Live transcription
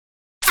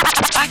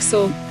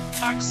Axel.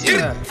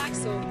 Yeah.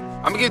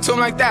 I'ma give it to him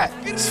like that.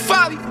 It's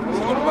folly.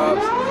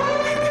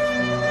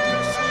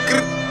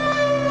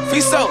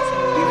 Fiso.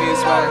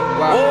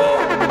 Wow.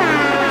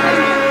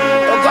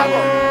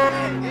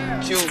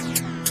 Q.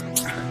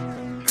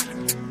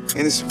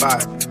 In the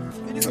spot.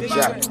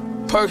 Jack.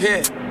 Perk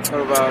head.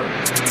 What about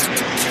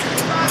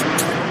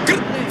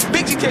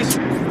big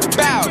education.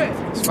 Bow.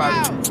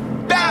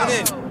 Bow.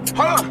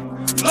 Hold on.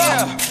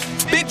 Yeah.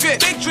 Big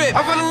drip.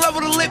 I fell in love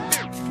with a lip.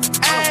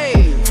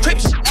 Ayy.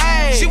 Trips.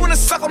 Ayy. She wanna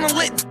suck on the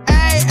lip.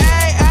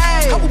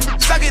 Ayy. Couple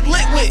I get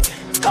lit with.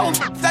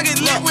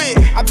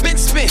 I been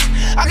spit.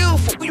 I give a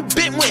fuck who you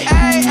been with.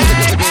 Ayy.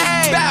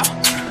 Bow.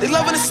 They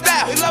loving the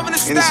style.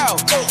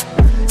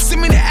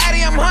 Send me the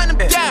Addy, I'm hunting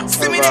down.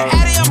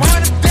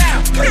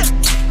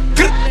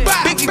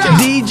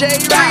 DJ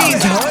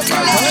Reese.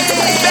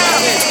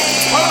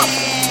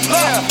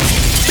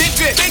 Big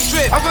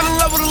drip. I fell in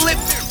love with a lip.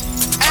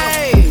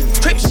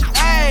 Ayy. Trips.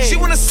 Ayy. She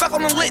wanna suck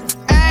on the lip.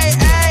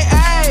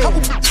 Ayy.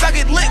 Couple I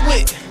get lit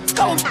with.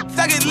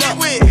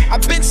 I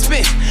been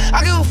spit.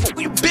 I give a fuck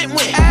who you been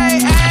with.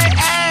 Ayy.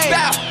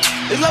 Bow.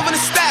 They loving the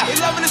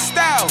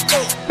style.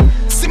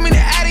 Send me the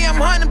Addy, I'm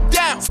hunting them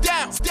down.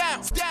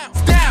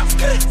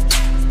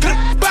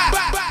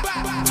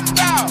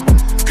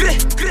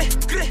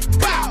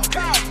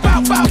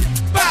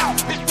 Bow.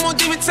 Bitch, more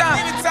demon time.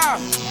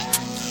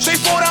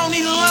 Straightforward, I don't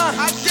need a line.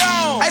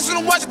 I just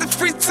wanna watch it the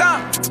free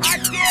time.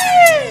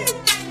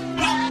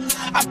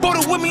 I bought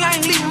it with me, I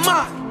ain't leaving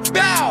mine.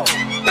 Bow.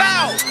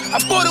 I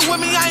bought it with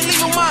me, I ain't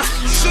leaving mine.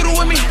 Shoot it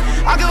with me,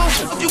 I give a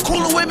fuck if you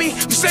coolin' with me.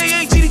 You say you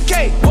ain't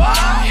GDK.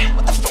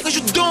 What the fuck is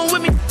you doing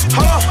with me?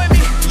 Hold on with me.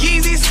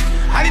 Yeezys,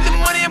 I need the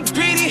money, I'm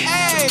greedy.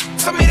 Hey,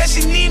 tell me that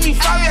she need me.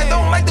 Probably I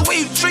don't like the way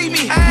you treat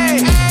me. Hey,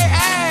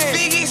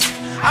 Figgies,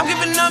 I'm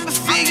giving number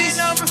figures.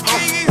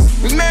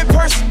 We met in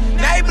person,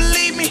 now you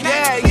believe me.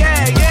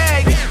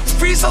 Yeah.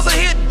 Free souls are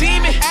here,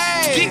 demon.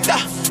 Geeked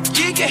up,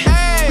 geeking.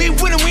 We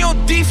winning, we on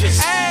defense.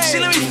 She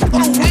let me fuck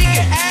on the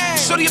weekend.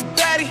 Shorty a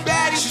baddie.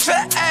 She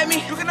try to add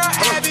me. You cannot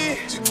have me.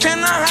 You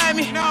cannot hide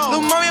me.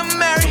 Little mommy, I'm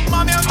married.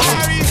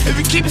 If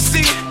you keep it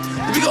secret,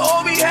 if you can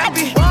all be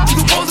happy, you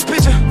can post a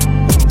picture.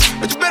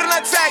 But you better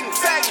not tag me.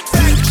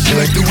 She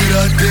like the way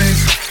that I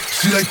dance.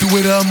 She like the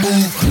way that I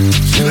move.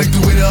 She like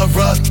the way that I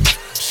rock.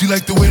 She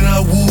like the way that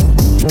I woo.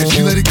 And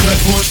she let it clap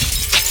for it.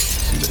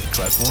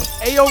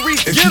 Ayo,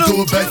 Reese, and she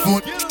throw it back for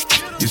it.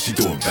 Yeah, she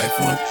throw it back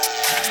for it.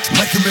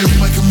 Michael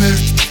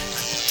Mary.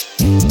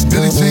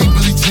 Billie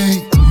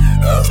Jean.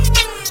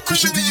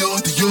 Christian Dior.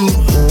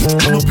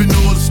 I'm up in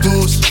all the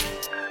stores.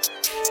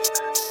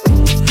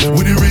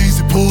 When it rains,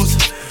 it pours.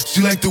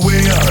 She like the way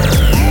I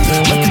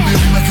Michael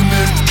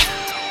Mary.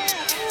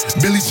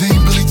 Billie Jean.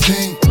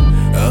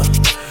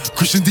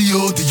 Christian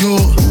Dior.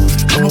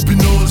 I'm up in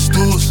all the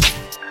stores.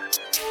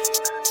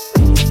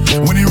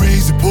 When it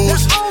rains, it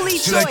pours.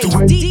 She like the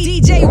way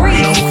DJ Reese.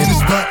 When I walk in the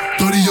spot,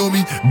 30 on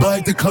me. Buy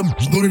it to come,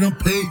 know that I'm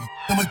paid.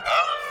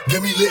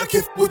 Get me lit, I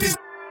can't with this.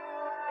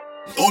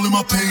 All in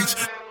my page.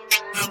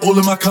 All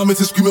in my comments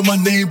and screaming my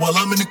name while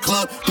I'm in the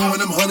club, throwing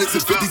them hundreds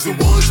and fifties and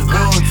ones.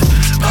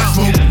 I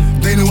smoke,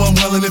 they know I'm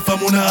wildin'. If I'm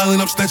on the island,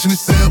 I'm snatching the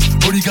cell.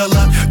 Brody got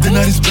locked, the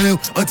night is bail.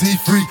 Until he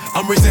free,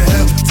 I'm raising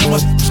hell. Tell my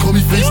call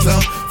me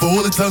FaceTime. For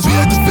all the times we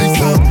had to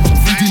FaceTime.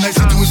 50 nights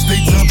to do a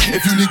state time.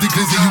 If you need the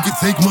glizzy, you can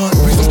take mine.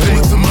 Please don't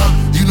play to mine.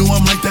 You know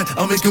I'm like that,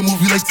 I'll make a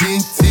movie like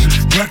TNT.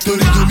 Black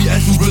 30 on me,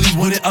 ask who really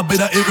want it. I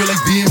bet I air it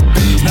like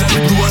DMB. Now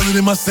they blue island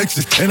in my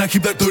section, and I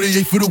keep that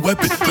 38 for the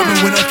weapon.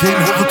 Coming when I came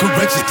home for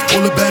correction.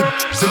 All the bad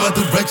in my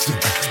direction.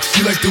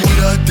 She like the way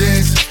that I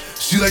dance.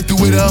 She like the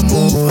way that I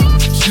move.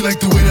 She like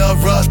the way that I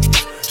rock.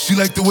 She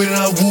like the way that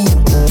I woo.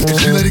 And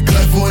she let it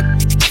clap for it.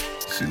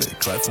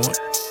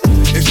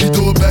 And she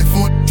throw it back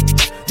for it.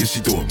 Yeah, she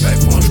throw it back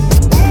for it.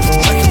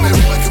 Michael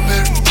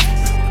Mary.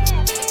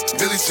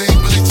 Billie Jean.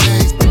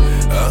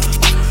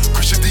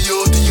 Christian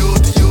Dior.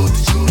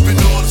 In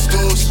all the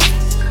stores.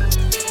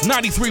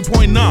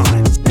 93.9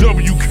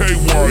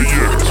 WKYS.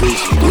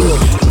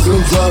 Till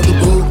them drive the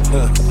boat.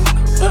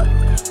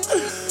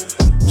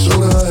 Show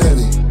her her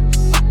Henny.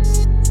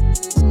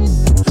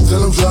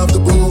 Tell them drive the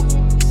boat.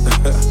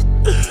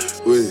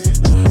 Wait,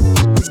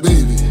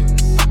 baby.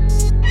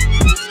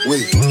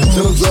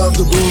 Tell them drive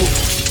the boat.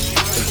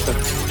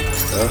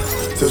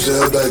 Tilt your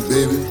head back,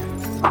 baby.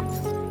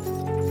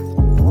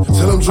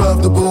 Tell them drive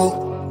the boat.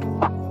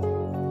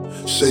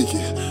 Shake it.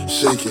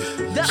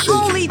 The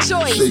only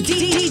choice,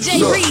 DJ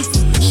Reese.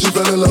 She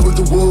fell in love with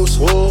the wolves.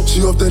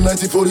 She off that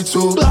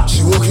 1942.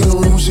 She walk in the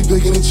room, she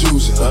picking and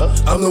choosing.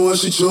 I'm the one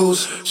she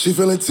chose. She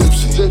feeling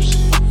tipsy.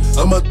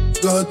 I'm a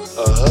gun.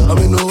 I'm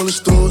in all the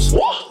stores.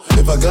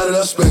 If I got it,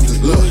 I spend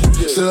it. Look,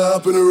 sit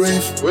up in the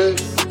rave.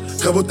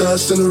 Couple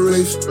thoughts in the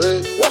rave.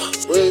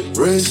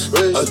 Race.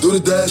 I do the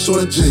dash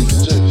on the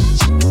G's.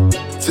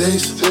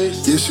 Taste.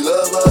 Yeah, she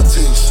love my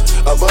taste.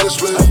 I bought a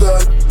split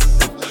thought.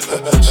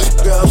 She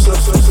got some.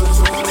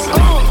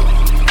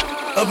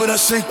 Up and I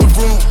shake the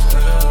room.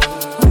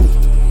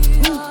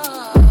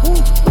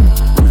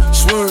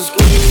 Swerve.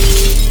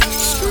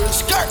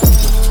 Skirt.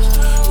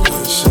 Go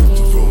ahead, shake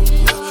the room.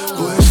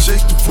 Go ahead, shake.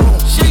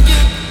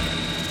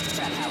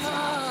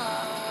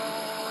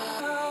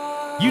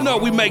 You know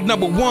we make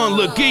number one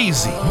look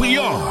easy. We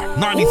are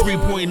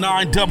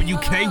 93.9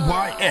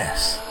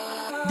 WKYS.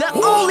 The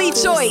only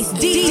choice,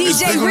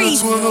 DJ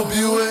Reese.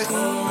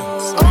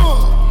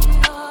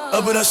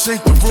 Up and I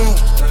shake the room.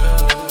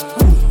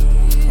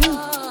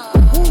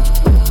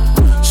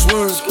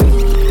 Swerve.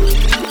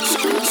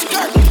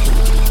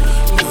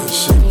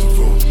 Shake the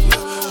room.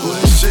 Go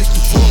ahead, shake the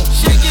room.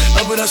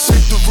 Up and I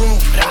shake the room.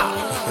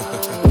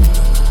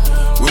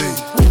 Wait.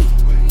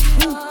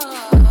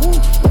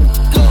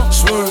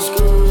 Swerve. Go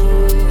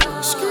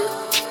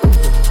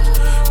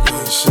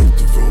ahead, shake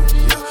the room.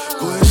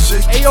 Go ahead,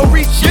 shake the room. Ayo,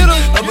 Reese, get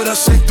him. Up and I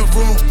shake the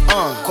room.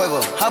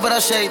 Quavo, how about I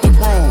shake the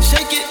room?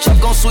 Shake it, chop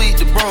gon' sweep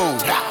the broom.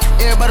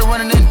 Everybody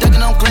running and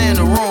ducking, I'm clearing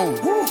the room.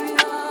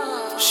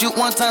 Shoot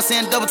one time,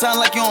 saying double time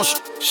like you on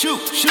shoot.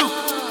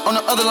 On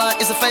the other line,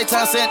 it's a fake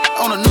time, saying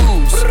on the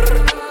news.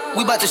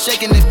 We bout to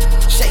shaking it,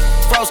 shake.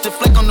 Frosted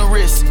flake on the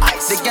wrist.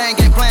 Ice. The gang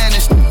ain't playing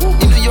this.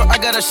 In New York, I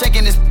got her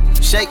shaking this.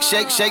 Shake.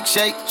 Shake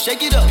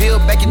it up. Peel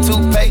back your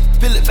toothpaste.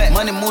 Peel it back.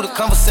 Money move to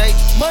conversate.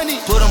 Money.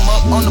 Put them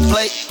up on the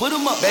plate. Put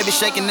them up. Baby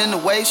shaking in the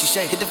waist. She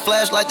shake. Hit the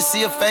flashlight to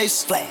see her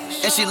face.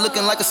 Flash. And she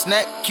looking like a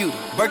snack. Cute.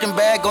 Birkin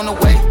bag on the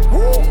way.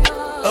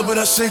 Up and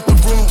I shake the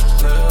room.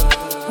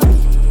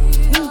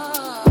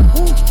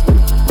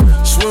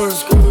 Swerve.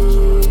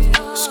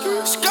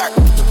 Skirt.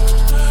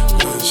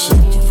 Go ahead,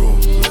 shake the room.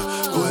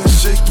 Go ahead,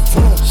 shake the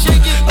room.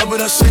 Shake it. Up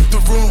and I shake the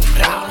room.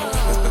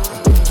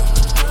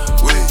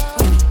 Wait.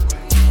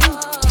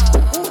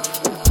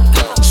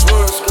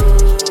 Swerve. Go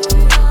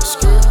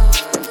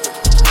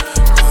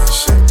ahead,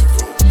 shake the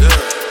room.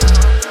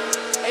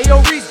 Yeah. Ayo,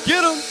 Reese,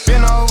 get him.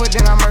 Been over,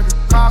 then I murder.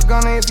 Call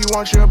Gunner if you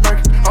want your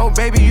burger. Oh,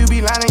 baby, you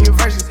be lying in your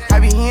verses. I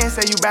be here and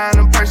say you buying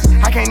them purses.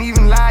 I can't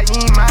even lie, you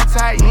ain't my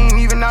type. You ain't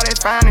even know that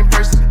fine in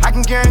person. I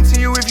can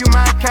guarantee you if you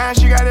my kind,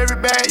 she got every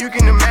bag you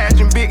can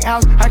imagine. Big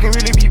house, I can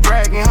really be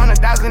bragging.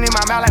 100,000 in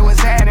my mouth like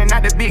what's happening.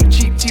 Not the big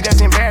cheap tea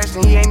that's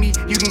embarrassing. He ain't me,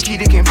 you can keep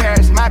the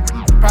comparison. My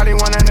probably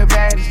one of the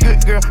baddest.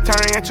 Good girl,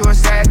 turning into a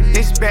savage.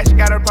 This bitch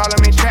got a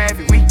problem in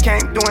traffic. We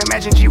can't do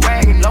Imagine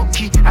G-Wagon. Low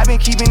key, I been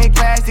keeping it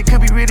classy.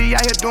 Could be really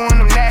out here doing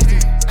them nasty.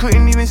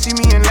 Couldn't even see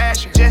me in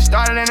last year. Just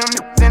started in them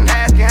then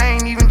asking. I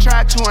ain't even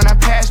tried to and I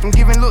passed them.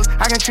 Giving looks,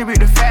 I contribute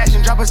to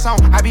fashion. Drop a song,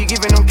 I be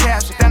giving them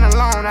captions. Stand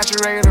alone, not your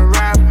regular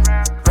rapper.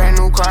 Brand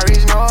new car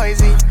is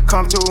noisy.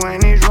 Come through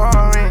and it's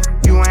roaring.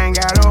 You ain't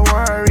gotta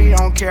worry,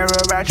 don't care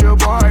about your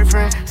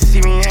boyfriend.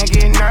 See me and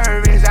get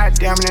nervous, I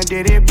damn near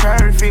did it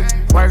perfect.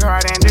 Work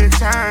hard and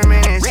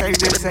determined, it's safe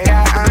to say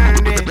I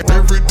earned it.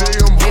 Every day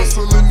I'm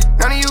hustling.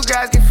 None of you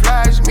guys can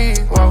flash me,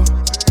 whoa.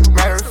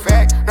 Matter of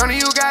fact, none of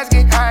you guys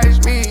can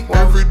hide me, whoa.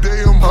 Every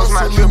day I'm Post my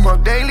hustling. trip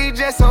up daily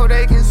just so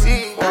they can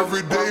see.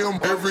 Every day I'm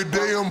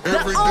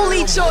The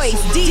only choice,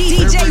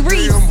 DJ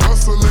Reese. I'm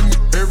hustling.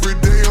 Every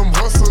day I'm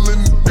hustling.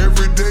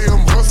 Every day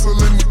I'm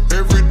hustling.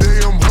 Every day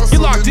I'm hustling.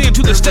 You're locked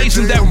into the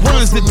station that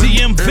runs the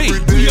DMV.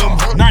 We are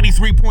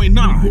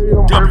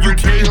 93.9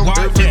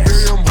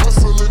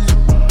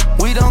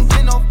 WKYS. We don't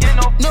get no,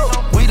 no.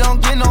 We don't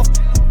get no,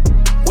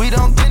 we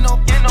don't get no,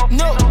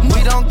 no.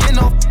 We don't get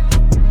no.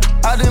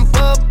 Out in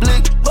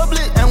public,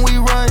 and we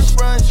rush.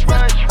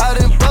 Out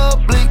in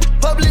public,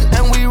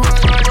 and we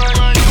rush.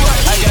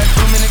 I got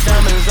too many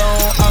diamonds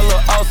on, I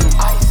look awesome.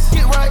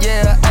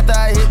 Yeah, after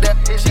I hit that,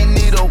 she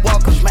need a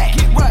walker.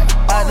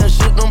 I done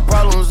shoot them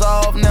problems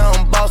off, now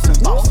I'm bossing.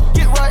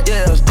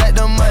 Yeah, stack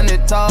the money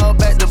tall,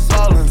 back to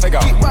ballin'. Take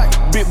off.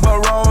 Big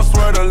Baron,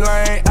 swear the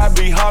lane, I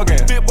be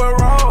hogging. Big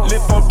Baron,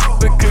 lip on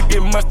the cookie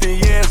musty,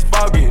 yeah, it's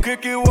foggy.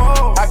 Cookie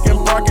wall, I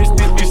can park it,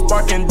 still be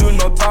sparking, do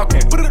no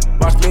talking.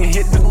 Watch me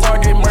hit the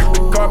target, mark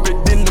the carpet,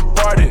 then the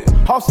party.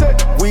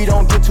 Offset, we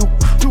don't get two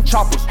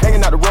choppers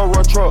hanging out the road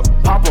truck.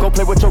 Pop go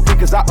play with your kid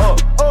cause I up.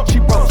 She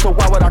broke, so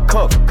why would I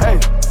cuff? Hey,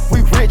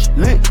 we rich,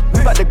 lit,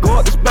 we bout to go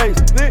up the space.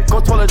 Go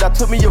toilet, I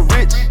took me a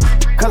rich,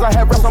 cause I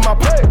had rest on my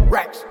plate.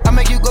 Racks. I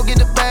make you go get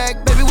the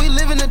bag, baby, we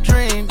living a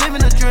dream.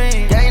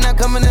 Yeah, ain't not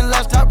coming in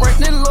last, top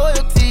ranked in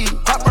loyalty.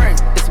 Top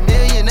ranked, it's a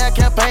millionaire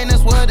campaign,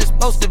 that's what it's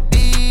supposed to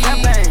be.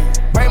 Campaign,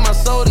 pray my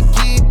soul to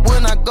keep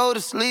when I go to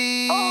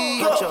sleep.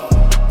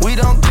 We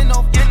don't get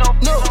no,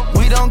 no,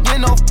 we don't get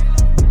no.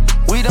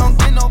 We don't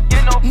get no,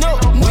 no,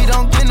 we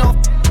don't get no.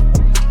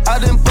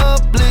 Out in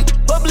public,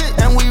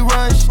 and we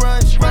rush.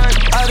 Out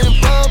in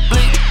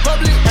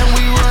public, and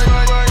we run.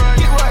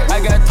 I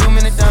got too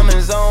many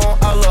diamonds on,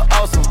 I look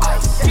awesome.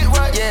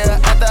 Yeah,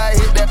 after I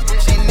hit that,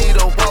 she need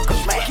a walker.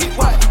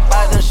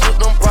 I done shoot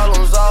them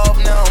problems off,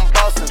 now I'm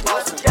bossing.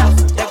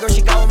 That girl,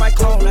 she got on my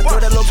clone. I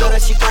told that little girl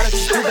that she got it,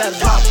 she do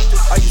better.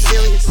 Are you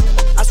serious?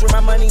 I swear my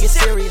money is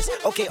serious.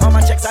 Okay, all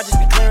my checks, I just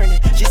be clearing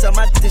it. She said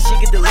my till she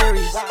get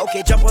delirious.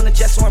 Okay, jump on the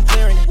jet, so I'm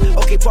clearing it.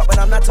 Okay, pop, but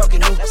I'm not talking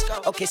new.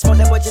 Okay, smoke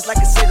that boy just like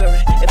a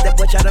cigarette. If that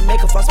boy try to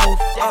make a fuss move,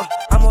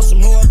 I'm on some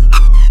whore.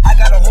 I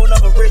got a whole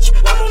nother rich,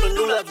 I'm on a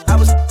new level. I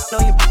was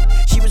on you,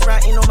 she was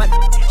riding on my,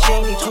 she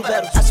ain't need two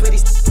pedals. I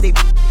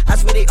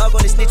swear they all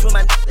gonna snitch with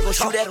my go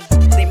shoot at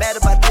them. They mad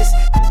about this,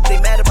 they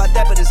mad about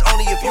that, but it's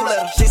only if you let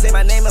them. She say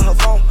my name in her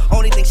phone,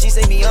 only thing she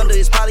say me under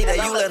is probably that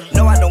you let her.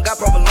 No, I don't got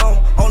proper loan,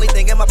 only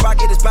thing in my my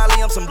pocket is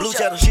probably some blue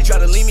cheddar. She try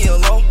to leave me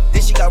alone,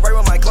 then she got right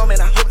with my clone, man.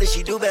 I hope that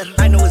she do better.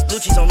 I know it's blue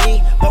cheese on me,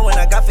 but when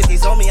I got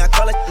 50s on me, I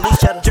call it loose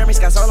cheddar. Jeremy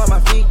Scott's all on my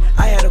feet.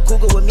 I had a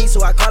cougar with me,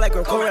 so I call that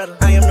girl Coretta.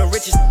 I am the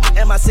richest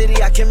in my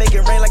city. I can make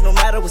it rain like no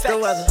matter what's the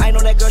weather. I know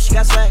that girl, she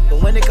got swag,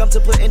 but when it comes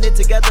to putting it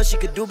together, she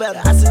could do better.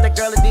 I sent that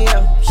girl a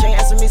DM, she ain't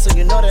answering me, so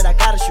you know that I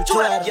gotta shoot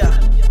two at her. Yeah.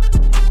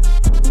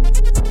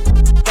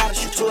 Gotta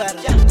shoot two at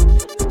her. Yeah.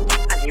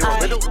 I need a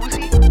little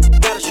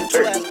Uzi. Gotta shoot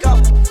two at her. Go.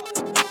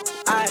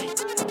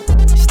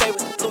 Stay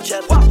with the blue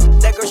cheddar.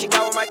 That girl, she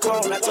got with my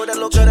clone. I told that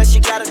little girl that she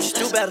gotta just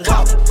do better.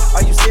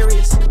 Are you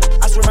serious?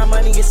 I swear my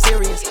money is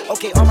serious.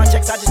 Okay, all my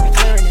checks, I just be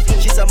clearing it.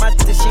 She said my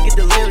that she get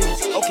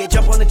delirious. Okay,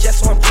 jump on the jet,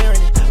 so I'm clearing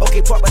it.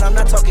 Okay, pop, but I'm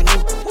not talking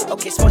new.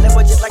 Okay, smoke that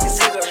boy just like a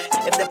cigarette.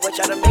 If that boy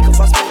try to make a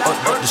fuss,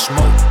 up the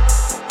smoke.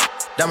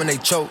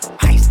 Dominate choke.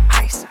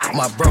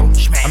 My bro,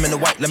 I'm in the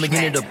white, let me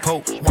get in the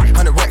poke.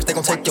 100 racks, they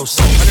gon' take your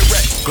soul. 100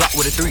 racks, Glock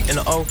with a 3 and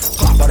a O.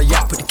 Bought a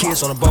yacht, put the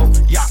kids on a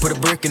boat. Put a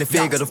brick in the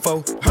fig of the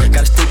foe.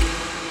 Gotta stick it.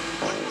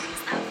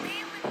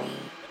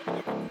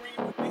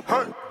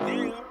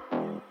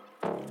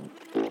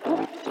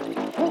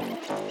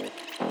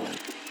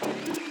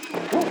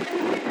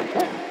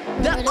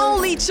 The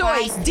only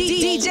choice,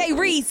 DJ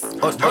Reese.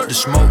 Up the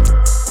smoke.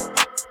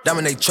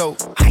 Dominate choke.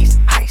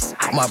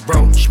 My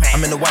bro,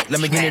 I'm in the white, let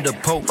me get in the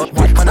poke.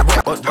 100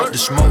 racks, up the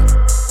smoke.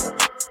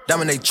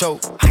 Dominate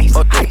choke.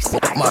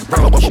 My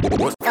bro, up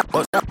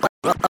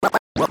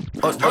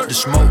the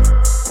smoke.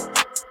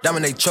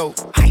 Dominate choke.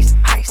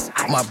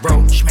 My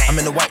bro, I'm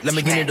in the white, let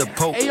me get in the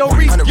poke.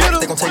 100 racks,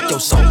 they gon' take your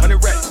soul.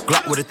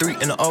 Glock with a 3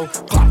 and a O.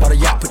 Bought a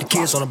yacht, put the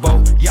kids on a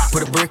boat.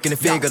 Put a brick in the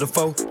fig of the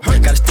foe.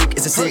 Got a stick,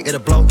 it's a cig, it'll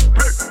blow.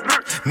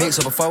 Mix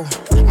up a foe.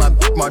 My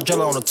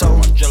Margiela on the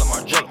toe.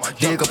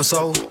 Dig up a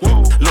soul.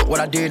 Look what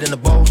I did in the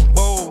bowl.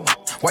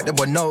 Wipe that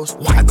boy nose.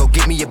 I go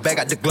get me a bag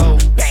out the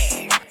globe.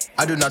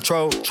 I do not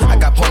troll. I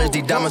got pointers,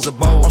 these diamonds a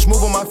bowl. I'm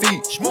smooth on my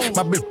feet.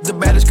 My bitch the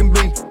baddest can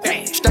be.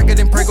 Stack it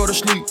and pray, go to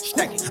sleep.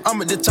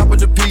 I'm at the top of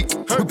the peak.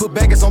 We put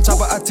baggage on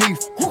top of our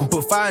teeth. We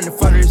put fire in the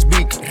front of his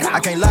beak. I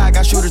can't lie, I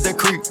got shooters that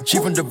creep. She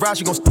from the ride,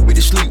 she gon' stop me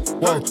to sleep.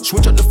 Whoa,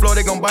 switch up the floor,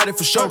 they gon' bite it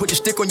for sure. Put your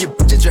stick on your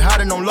bitch, you're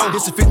hiding on low.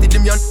 This is 50,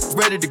 them young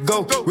ready to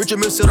go. Richard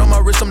Mill sit on my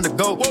wrist, I'm the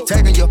go.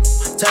 Tag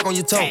on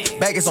your toe.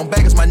 Baggage on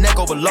baggage, my neck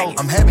overload.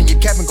 I'm having your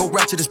cap and go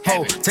right to this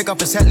pole. Take off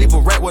his hat, leave a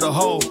rat with a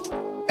hole.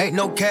 Ain't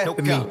no cap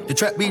in me. The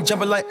trap be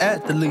jumping like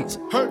athletes.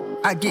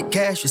 I get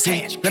cash, you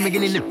see. Let me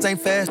get in the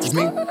ain't fast as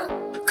me.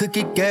 Could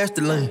get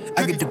gasoline.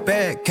 I get the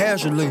bag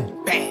casually.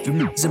 You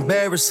niggas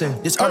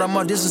embarrassing. This art I'm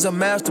on, this is a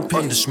masterpiece.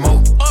 Up the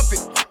smoke.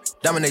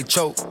 Dominate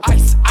choke.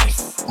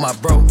 My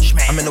bro,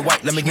 I'm in the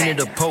white, let me get in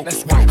the poke.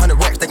 100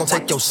 racks, they gon'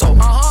 take your soul.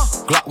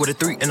 Glock with a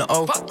 3 and a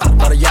O.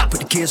 Bought a yacht, put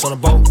the kids on a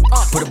boat.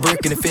 Put a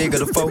brick in the fig of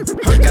the foe.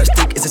 Got a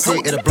stick, it's a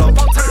cig, it'll blow.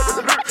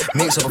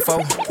 Mix up a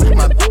foe.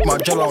 My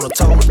Margiela on the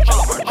toe.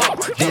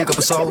 Dig up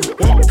a soul.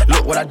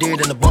 Look what I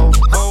did in the bowl.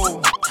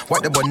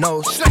 Wipe that boy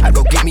nose. I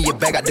go get me a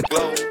bag out the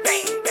globe.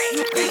 Hey,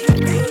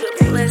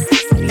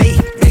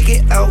 make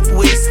it out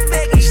west.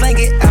 Slang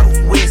it out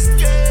west.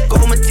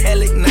 Go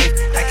metallic knife.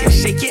 I can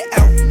shake it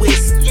out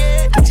west.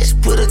 I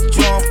just put a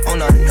drum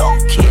on a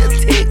no-kill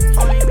tick.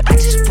 I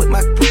just put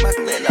my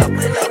clean up.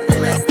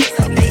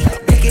 Hey,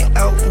 make it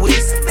out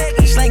west.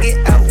 Slang it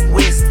out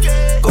west.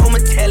 Go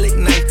metallic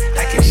knife.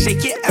 I can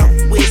shake it out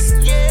west.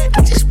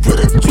 I just put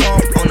a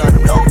drum on a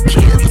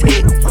no-kill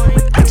tick.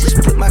 I just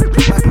put my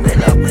clean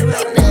up.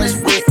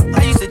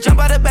 I used to jump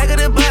out the back of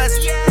the bus.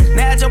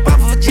 Now I jump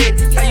off of a jet.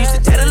 I used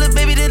to tell the little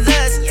baby to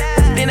lust.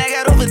 Then I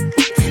got over.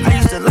 I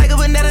used to like her,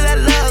 but now that I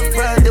love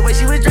her, the way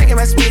she was drinking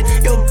my spit.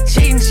 Yo,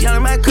 cheating, she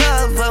on my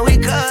cover. We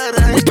cut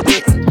her.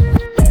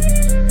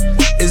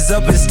 It's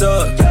up and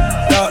stuck.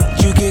 Thought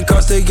you can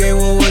cross the game.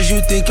 What was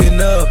you thinking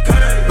of?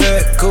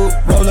 Red coupe,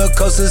 roller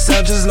coaster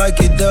sound just like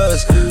it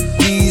does.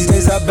 These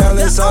days I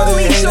balance all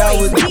the hate out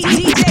with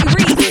DJ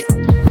Reese.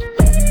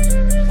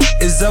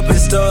 It's up and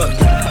stuck.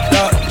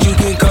 Thought you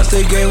can cross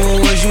the game.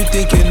 What was you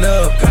thinking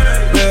of?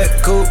 Red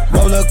coupe,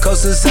 roller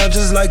coaster sound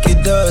just like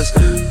it does.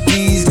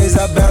 These days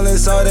I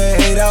balance all the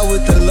hate out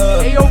with the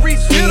love.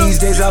 These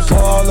days I pour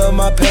all of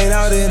my pain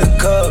out in a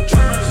cup.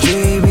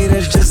 Dreamy,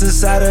 that's just a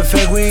side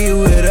effect when you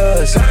with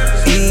us.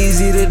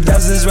 Easy, the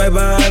dozens right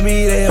behind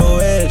me, they on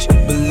edge.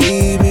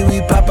 Believe me,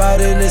 we pop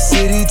out in the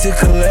city to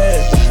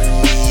collect.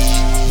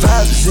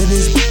 Vibes in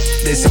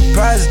this, they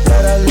surprised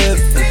that I live.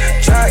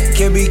 Try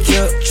can't be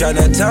killed, try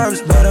that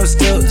times, but I'm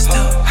still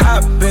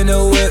hop in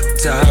the whip,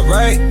 to hop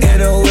right in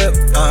the whip.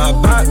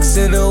 Box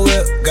in the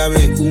whip, got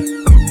me.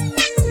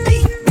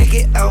 Make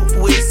it out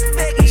west,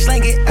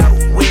 slang it out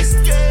west.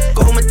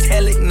 Go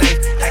metallic knife,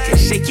 I can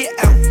shake it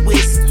out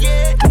west.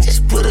 I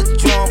just put a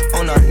drum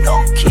on a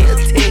no-kill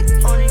tick.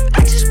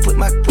 I just put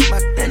my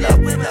pen up,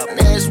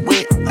 that's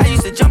wet. I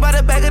used to jump out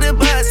the back of the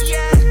bus.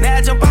 Now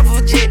I jump off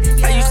of a jet.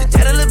 I used to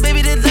tell the little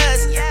baby to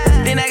lust.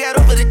 Then I got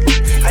over the.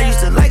 I used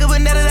to like her,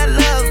 but now that I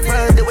love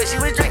her, the way she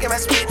was drinking my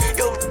spit.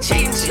 Yo,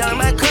 cheating, she on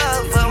my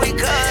cover, we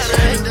cut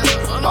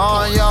her.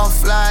 On your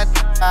fly,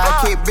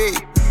 I keep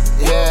big.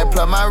 Yeah,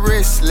 plug my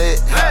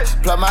wristlet,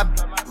 plug my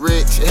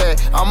rich, yeah.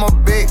 I'm a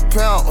big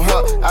pimp,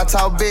 I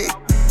talk big,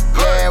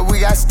 yeah. We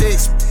got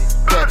sticks,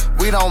 yeah.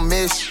 We don't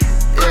miss,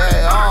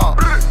 yeah.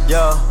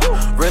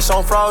 Yeah, wrist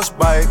on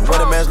frostbite, where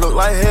the mans look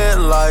like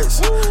headlights.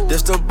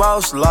 This the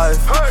boss life,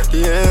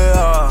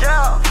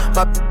 yeah.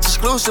 My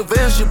exclusive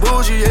is your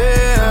bougie,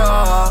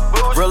 yeah.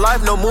 Real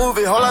life, no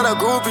movie, whole lot of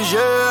groupies, yeah.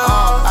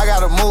 I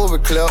got a movie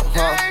clip,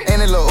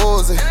 and it Lil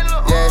Uzi.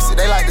 Yeah, see,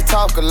 they like to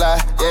talk a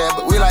lot, yeah,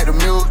 but we like to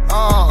mute,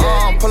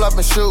 yeah. Pull up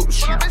and shoot,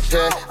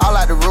 yeah. I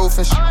like the roof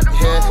and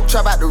yeah.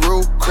 Trap out the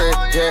roof, crib,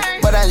 yeah.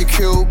 But down your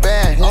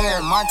Cuban,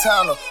 yeah.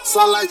 Montana,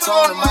 sun like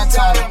Tony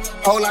Montana.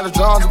 Whole lot of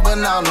drums and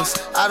bananas.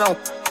 I don't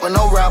with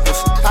no rappers.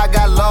 I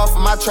got love for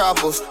my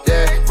choppers,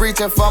 yeah.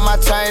 Reaching for my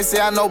chain, see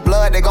I know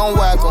blood, they gon'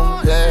 whack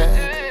 'em,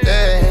 yeah.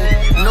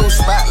 New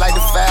spot like the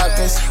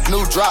Falcons.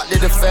 New drop,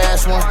 did the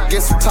fast one.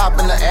 Get some top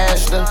in the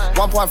Ashton.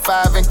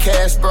 1.5 in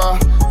cash, bro.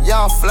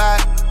 Young fly,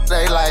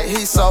 they like,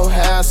 he so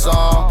handsome.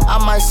 I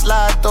might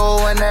slide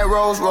through in that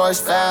Rolls Royce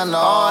Phantom.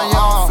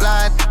 Young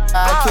fly,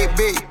 I keep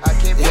big.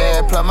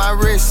 Yeah, plug my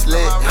wrist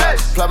lit.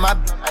 Plug my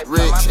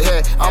rich,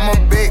 yeah. I'm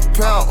a big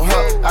pimp,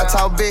 I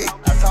talk big.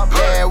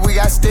 Yeah, we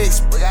got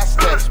sticks,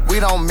 we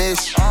don't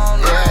miss,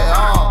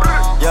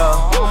 yeah.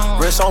 Yeah,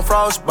 wrist on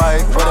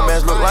frostbite, where the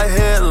mans look like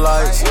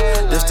headlights.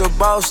 This the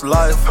boss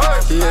life,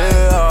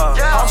 yeah.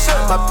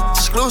 My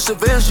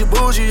exclusive is your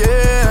bougie,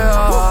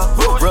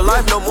 yeah. Real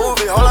life, no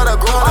movie, whole lot of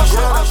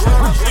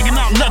growing. Bringing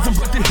out nothing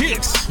but the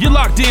hits. You're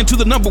locked into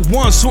the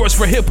 #1 source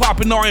for hip hop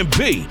and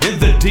R&B in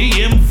the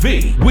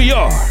DMV. We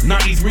are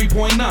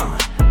 93.9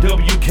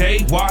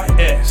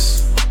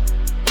 WKYS.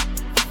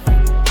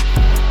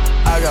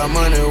 I got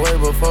money way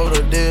before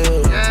the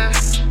deal.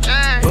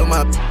 Put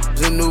my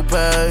in new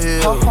pair of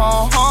heels.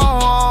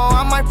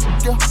 I might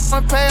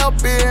pay a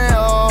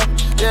bill.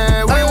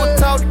 Yeah, we were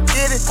taught to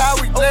get it how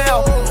we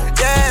live.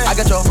 Yeah, I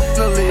got your on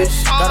the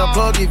list. Got a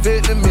plug in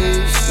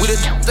Vietnamese. We the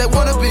they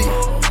wanna be.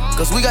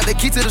 Cause we got the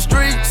key to the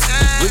streets.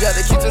 We got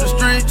the key to the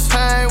streets.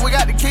 Hey, we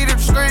got the key to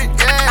the street.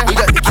 Yeah, we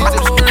got the key to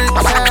the streets.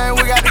 Hey,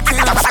 we got the key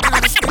to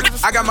the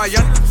streets. I got my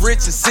young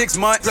rich in 6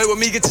 months. Play with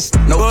me, get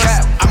your no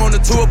cap. I'm on the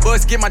tour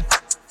bus, get my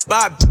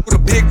Bob with a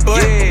big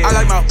butt. Yeah. I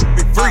like my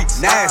big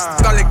freaks,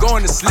 nasty. Call it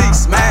going to sleep,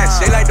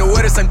 smash. They like to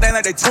wear the same thing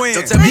like they twins.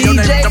 Don't tell me your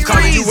name, I'm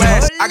calling you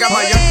ass. I got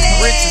my young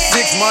rich in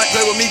 6 months.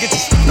 Play with me, get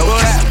your no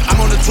cap.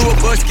 I'm on the tour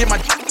bus, get my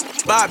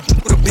Bob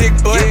with a big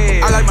butt.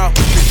 Yeah. I like my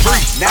big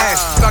freaks,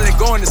 nasty. Call it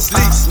going to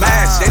sleep,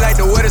 smash. They like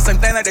to wear the same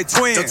thing like they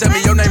twins. Don't tell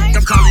me your name,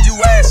 I'm calling you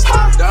ass.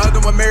 The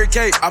other one, Mary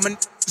Kate. I'm a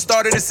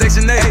started in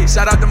Section 8.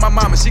 Shout out to my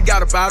mama, she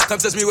got about it. Come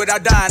touch me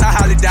without dying, I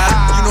highly doubt it.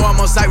 You know I'm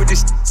on site with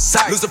this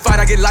site. Lose a fight,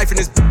 I get life in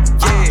this.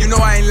 You know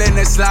I ain't letting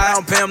that slide. I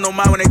don't pay him no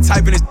mind when they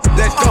typing this.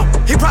 Let's go.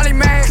 He probably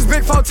mad, cause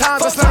big 4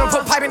 times. Just let him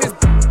put pipe in his.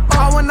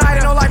 All one night,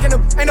 ain't no like in the.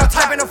 Ain't no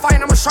type in the fight,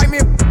 I'ma strike me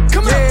a.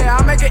 Come yeah,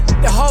 I make it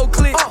the whole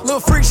clique. Little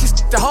freak, she's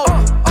the whole.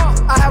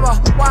 I have a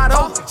wide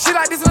open. She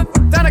like this,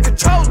 that I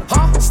control.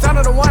 Stand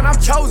on the one, I'm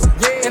chosen.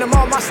 Yeah, and I'm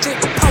on my stick.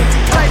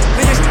 Play,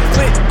 niggas,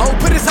 click.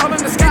 Put this all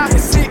in the sky,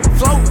 and sit,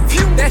 float.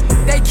 That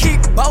they kick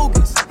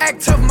bogus.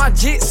 Act tough, my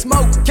jet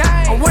smoke.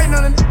 I'm waiting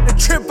on the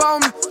trip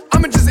on me.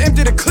 I'ma just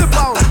empty the clip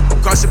on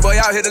him. Cross your boy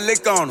out, hit a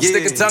lick on him. Yeah.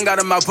 Stick a tongue out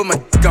of my mouth, put my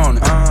dick on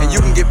it. And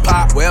you can get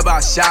popped wherever I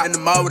shot in the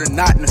mall with a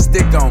knot and a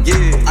stick on me.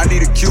 Yeah. I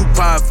need a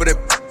coupon for that.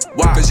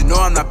 Why? Cause you know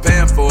I'm not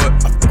paying for it.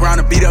 I fuck around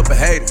and beat up a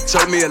hater.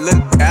 Show me a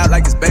little out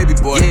like his baby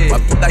boy. Yeah.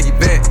 My like he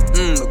bet.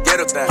 No get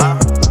up thing.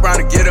 Fuck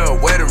around and get her a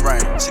wedding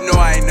ring. She know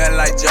I ain't nothing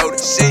like Jody.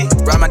 She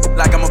ride my dick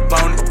like I'm a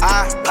pony.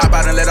 I pop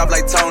out and let off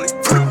like Tony.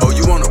 Oh,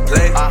 you wanna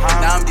play?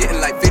 Now I'm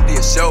getting like 50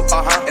 a show.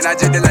 And I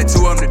just did like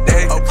 2 of them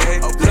today. Okay.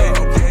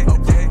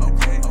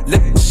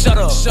 Shut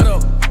up. Shut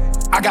up.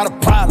 I got a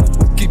problem.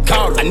 Keep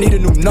calling. I need a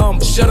new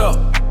number. Shut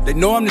up. They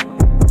know I'm the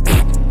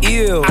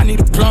ill. I need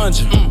a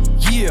plunger.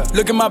 Yeah.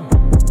 Look at my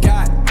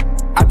God.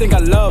 I think I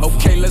love.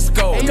 Okay, let's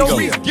go. Hey, yo,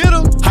 Reese, get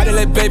him. How they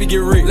let baby get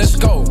rich? Let's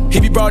go. He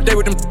be broad day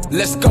with them.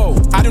 Let's go.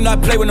 I do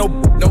not play with no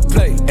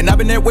play. And I've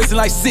been there wasting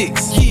like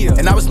 6. Yeah.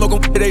 And I was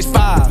smoking at age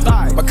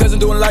 5. My cousin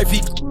doing life,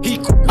 he.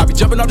 I be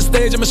jumping off the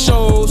stage at my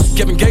shows.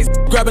 Kevin Gates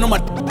grabbing on my.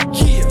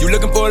 Yeah. You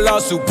looking for a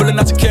lawsuit? Pulling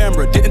out your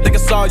camera. Didn't think I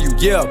saw you.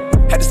 Yeah.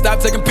 Had to stop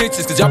taking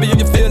pictures, cause y'all be in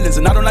your feelings,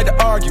 and I don't like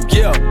to argue,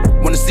 yeah.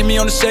 Wanna see me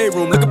on the shade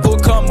room, looking for a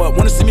come up,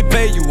 wanna see me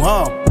pay you,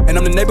 huh? And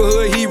I'm the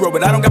neighborhood hero,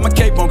 but I don't got my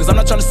cape on, cause I'm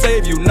not trying to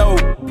save you, no.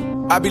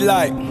 I be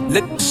like,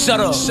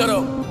 shut up. Shut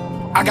up.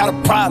 I got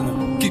a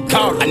problem. Keep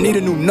calling. I need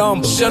a new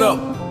number. Shut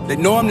up. They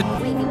know I'm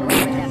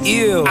the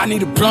ill. I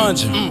need a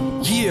plunger.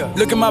 Yeah.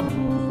 Look at my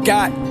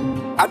God.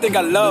 I think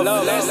I love.